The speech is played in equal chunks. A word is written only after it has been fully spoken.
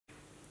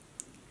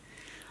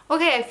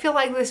Okay, I feel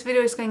like this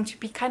video is going to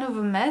be kind of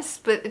a mess,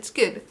 but it's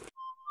good.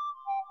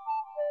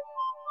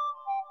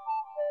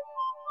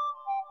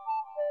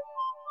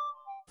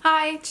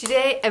 Hi,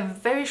 today a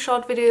very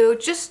short video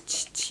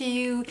just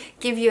to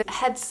give you a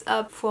heads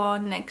up for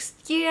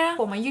next year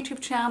for my YouTube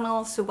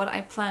channel, so what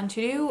I plan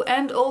to do,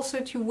 and also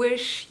to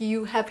wish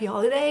you happy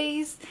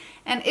holidays,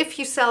 and if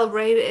you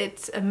celebrate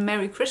it, a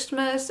Merry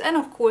Christmas and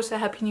of course a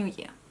Happy New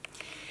Year.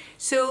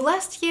 So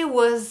last year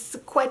was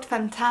quite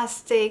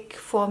fantastic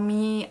for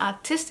me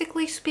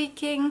artistically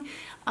speaking.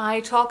 I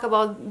talk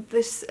about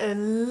this a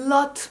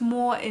lot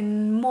more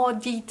in more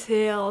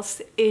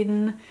details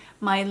in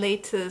my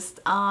latest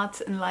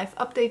art and life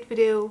update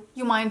video.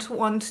 You might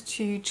want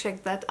to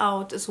check that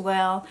out as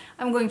well.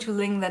 I'm going to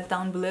link that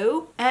down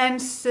below.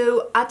 And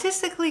so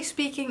artistically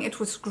speaking, it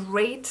was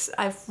great.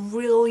 I've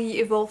really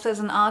evolved as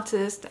an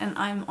artist and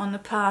I'm on a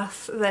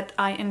path that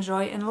I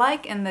enjoy and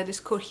like and that is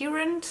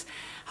coherent.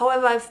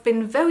 However, I've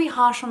been very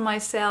harsh on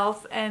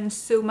myself, and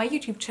so my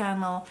YouTube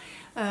channel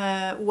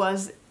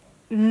was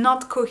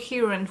not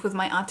coherent with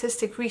my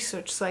artistic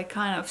research, so I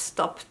kind of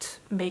stopped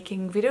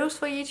making videos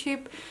for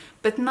YouTube.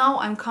 But now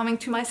I'm coming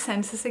to my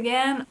senses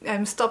again.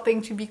 I'm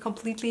stopping to be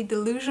completely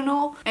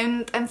delusional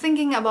and I'm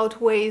thinking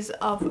about ways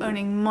of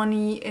earning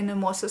money in a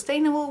more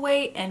sustainable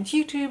way, and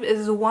YouTube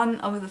is one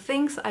of the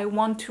things I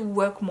want to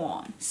work more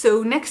on.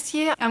 So next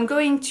year I'm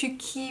going to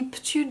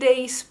keep 2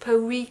 days per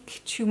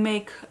week to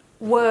make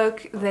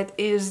work that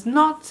is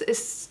not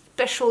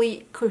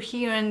especially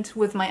coherent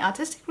with my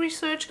artistic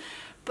research,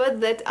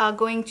 but that are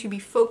going to be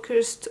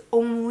focused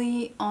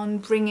only on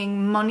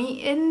bringing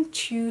money in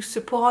to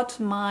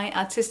support my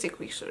artistic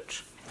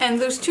research. And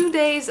those 2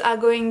 days are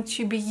going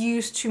to be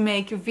used to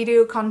make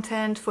video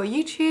content for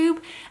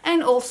YouTube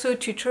and also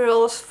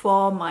tutorials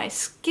for my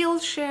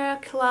Skillshare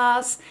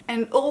class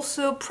and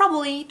also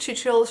probably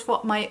tutorials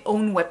for my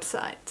own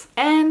website.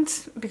 And,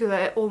 because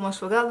I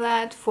almost forgot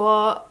that,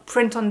 for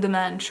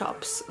print-on-demand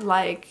shops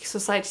like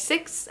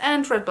Society6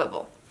 and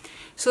Redbubble.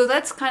 So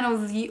that's kind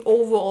of the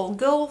overall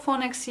goal for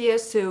next year,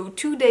 so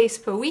 2 days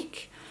per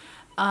week.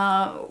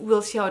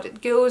 We'll see how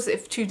it goes,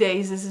 if 2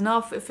 days is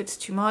enough, if it's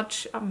too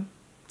much.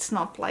 It's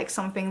not like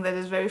something that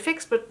is very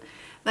fixed, but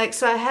like,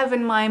 so I have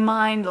in my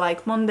mind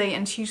like Monday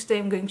and Tuesday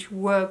I'm going to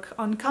work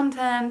on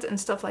content and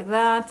stuff like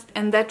that,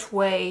 and that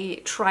way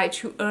try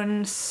to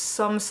earn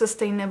some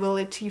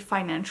sustainability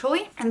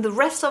financially. And the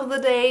rest of the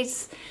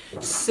days,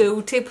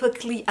 so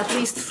typically at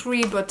least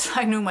 3, but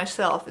I know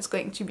myself it's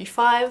going to be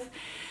 5,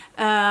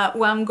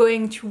 where I'm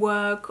going to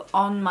work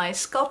on my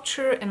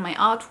sculpture and my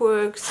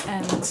artworks,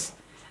 and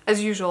as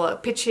usual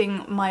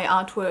pitching my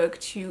artwork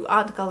to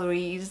art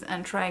galleries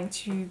and trying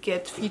to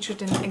get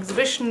featured in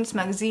exhibitions,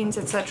 magazines,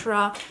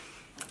 etc.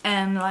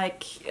 and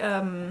like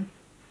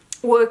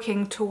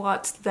working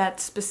towards that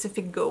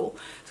specific goal.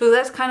 So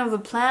that's kind of the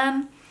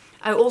plan.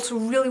 I also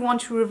really want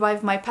to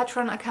revive my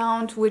Patreon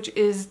account, which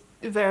is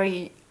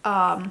very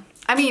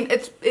I mean,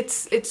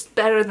 it's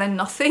better than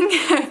nothing,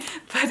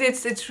 but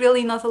it's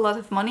really not a lot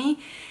of money,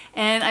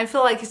 and I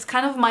feel like it's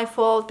kind of my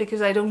fault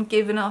because I don't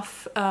give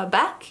enough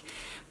back.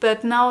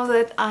 But now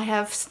that I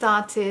have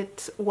started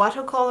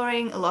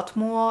watercoloring a lot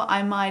more,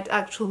 I might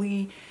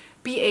actually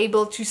be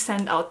able to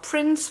send out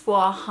prints for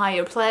a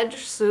higher pledge,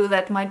 so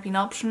that might be an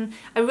option.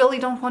 I really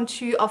don't want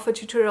to offer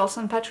tutorials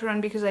on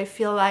Patreon because I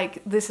feel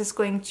like this is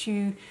going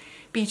to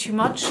be too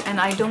much and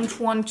I don't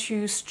want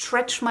to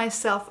stretch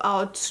myself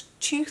out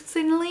too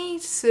thinly,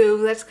 so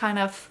that's kind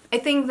of, I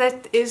think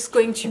that is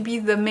going to be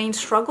the main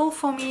struggle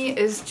for me,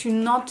 is to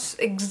not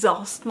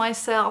exhaust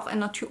myself and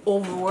not to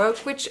overwork,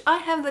 which I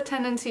have the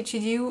tendency to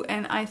do,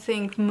 and I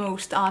think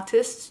most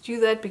artists do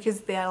that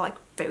because they are like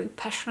very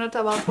passionate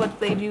about what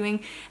they're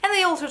doing and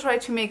they also try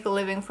to make a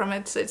living from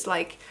it, so it's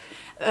like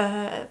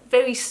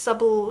very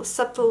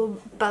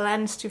subtle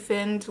balance to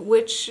find,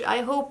 which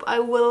I hope I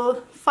will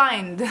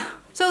find.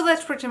 So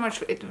that's pretty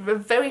much it. A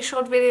very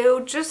short video,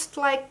 just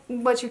like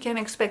what you can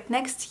expect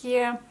next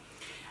year.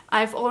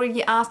 I've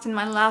already asked in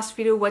my last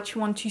video what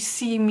you want to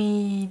see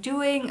me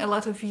doing. A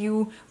lot of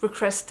you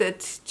requested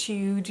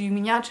to do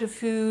miniature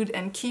food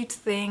and cute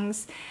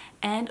things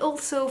and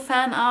also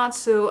fan art,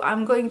 so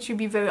I'm going to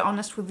be very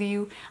honest with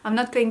you. I'm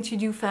not going to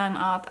do fan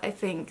art. I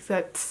think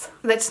that's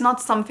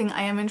not something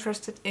I am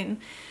interested in.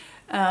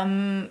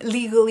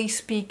 Legally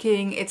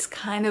speaking, it's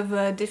kind of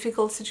a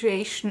difficult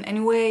situation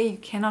anyway, you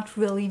cannot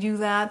really do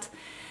that.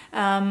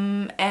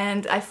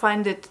 And I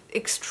find it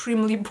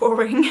extremely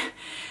boring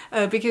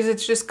because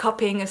it's just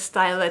copying a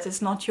style that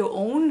is not your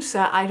own,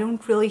 so I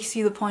don't really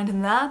see the point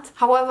in that.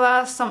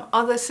 However, some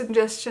other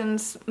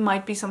suggestions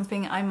might be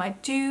something I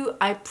might do.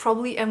 I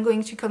probably am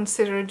going to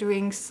consider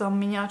doing some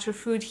miniature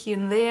food here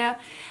and there,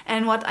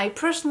 and what I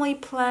personally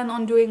plan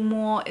on doing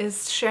more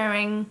is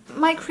sharing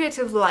my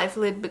creative life a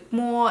little bit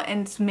more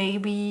and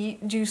maybe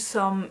do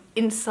some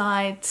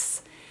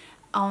insights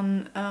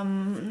on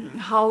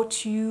how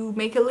to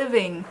make a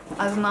living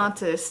as an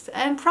artist,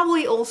 and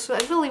probably also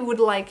I really would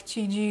like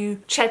to do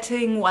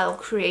chatting while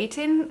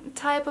creating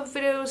type of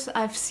videos.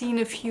 I've seen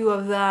a few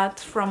of that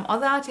from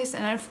other artists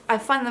and I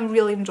find them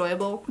really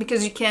enjoyable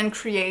because you can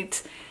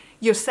create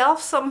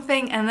yourself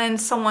something and then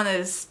someone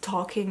is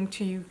talking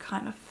to you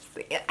kind of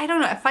thing. I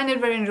don't know, I find it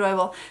very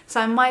enjoyable,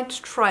 so I might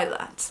try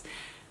that.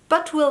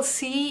 But we'll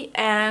see,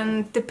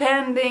 and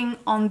depending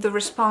on the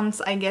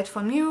response I get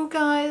from you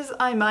guys,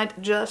 I might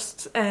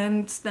adjust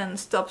and then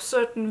stop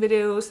certain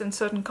videos and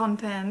certain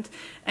content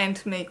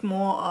and make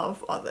more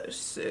of others.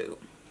 So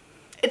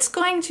it's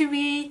going to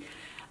be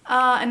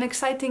an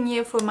exciting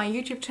year for my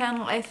YouTube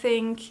channel, I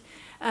think.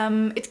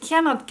 It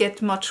cannot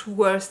get much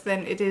worse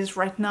than it is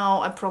right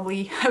now. I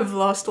probably have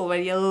lost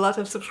already a lot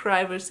of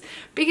subscribers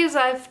because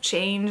I've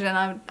changed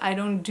and I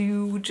don't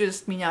do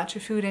just miniature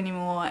food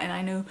anymore, and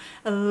I know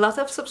a lot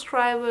of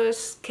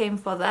subscribers came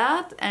for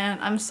that,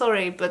 and I'm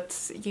sorry,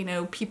 but you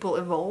know, people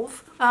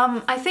evolve.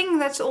 I think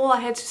that's all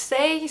I had to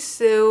say,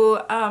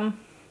 so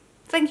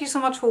thank you so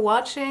much for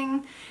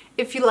watching.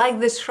 If you like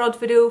this short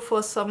video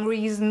for some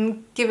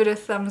reason, give it a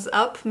thumbs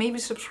up, maybe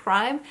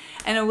subscribe,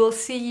 and I will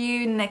see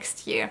you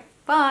next year.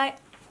 Bye!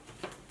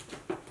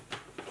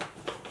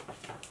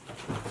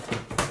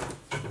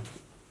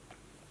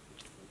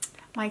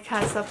 My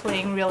cats are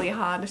playing really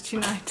hard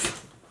tonight.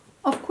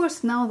 Of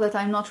course, now that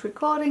I'm not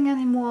recording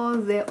anymore,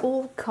 they're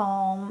all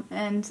calm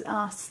and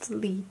are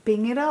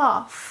sleeping it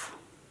off.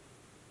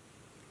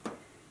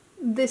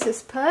 This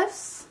is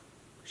Puss.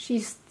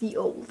 She's the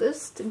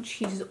oldest and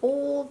she's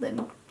old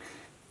and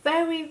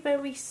very,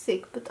 very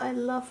sick, but I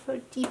love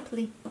her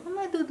deeply.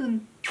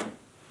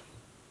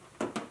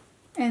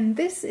 And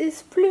this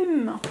is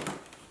Plume.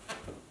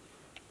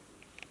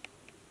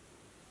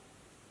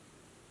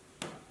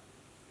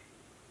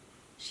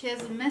 She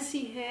has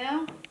messy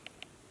hair.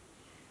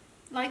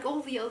 Like all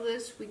the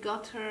others, we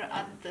got her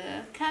at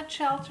the cat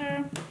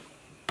shelter.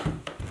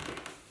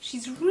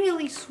 She's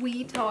really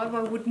sweet, however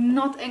I would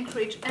not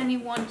encourage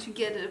anyone to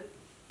get a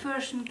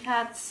Persian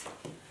cat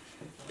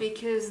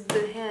because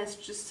the hair is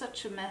just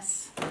such a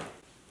mess.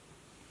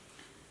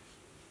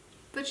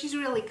 But she's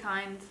really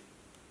kind.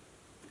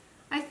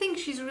 I think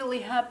she's really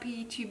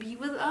happy to be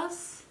with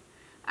us.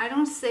 I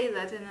don't say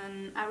that in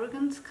an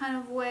arrogant kind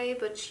of way,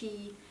 but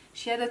she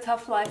had a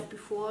tough life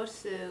before,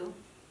 so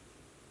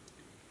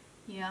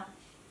yeah.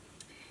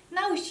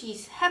 Now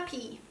she's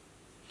happy.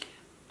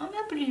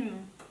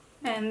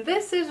 And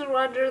this is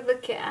Roger the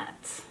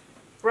cat.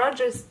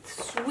 Roger's the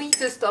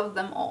sweetest of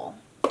them all.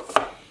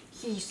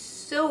 He's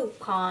so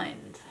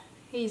kind.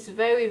 He's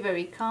very,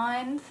 very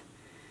kind.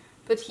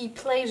 But he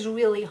plays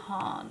really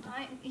hard.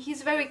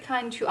 He's very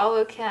kind to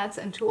our cats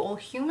and to all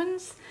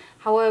humans,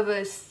 however,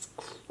 is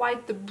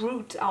quite the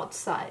brute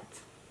outside.